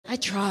I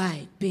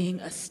tried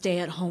being a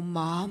stay-at-home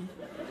mom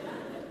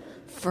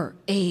for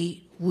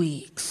 8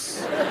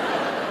 weeks.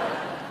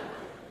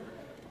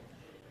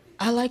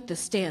 I like the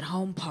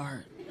stay-at-home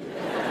part.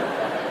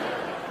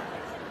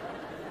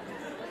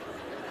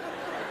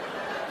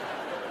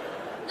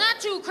 Not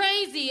too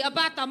crazy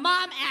about the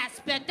mom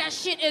aspect. That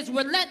shit is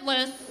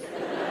relentless.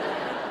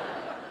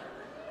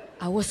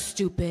 I was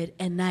stupid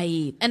and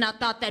naive. And I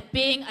thought that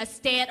being a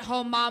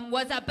stay-at-home mom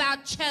was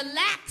about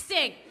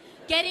chillaxing,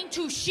 getting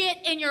to shit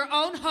in your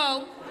own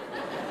home,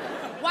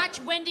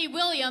 watch Wendy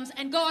Williams,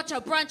 and go out to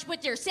brunch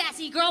with your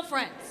sassy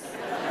girlfriends.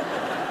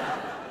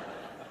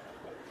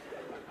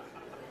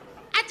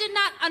 I did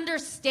not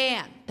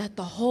understand That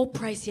the whole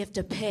price you have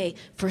to pay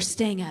for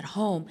staying at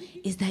home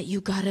is that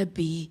you gotta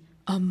be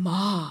a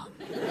mom.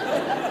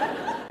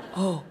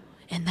 Oh,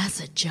 and that's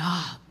a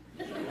job.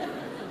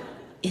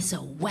 It's a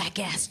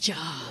whack-ass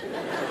job.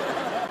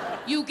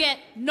 you get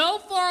no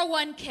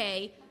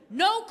 401k,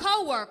 no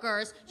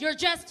coworkers, you're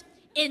just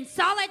in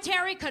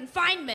solitary confinement.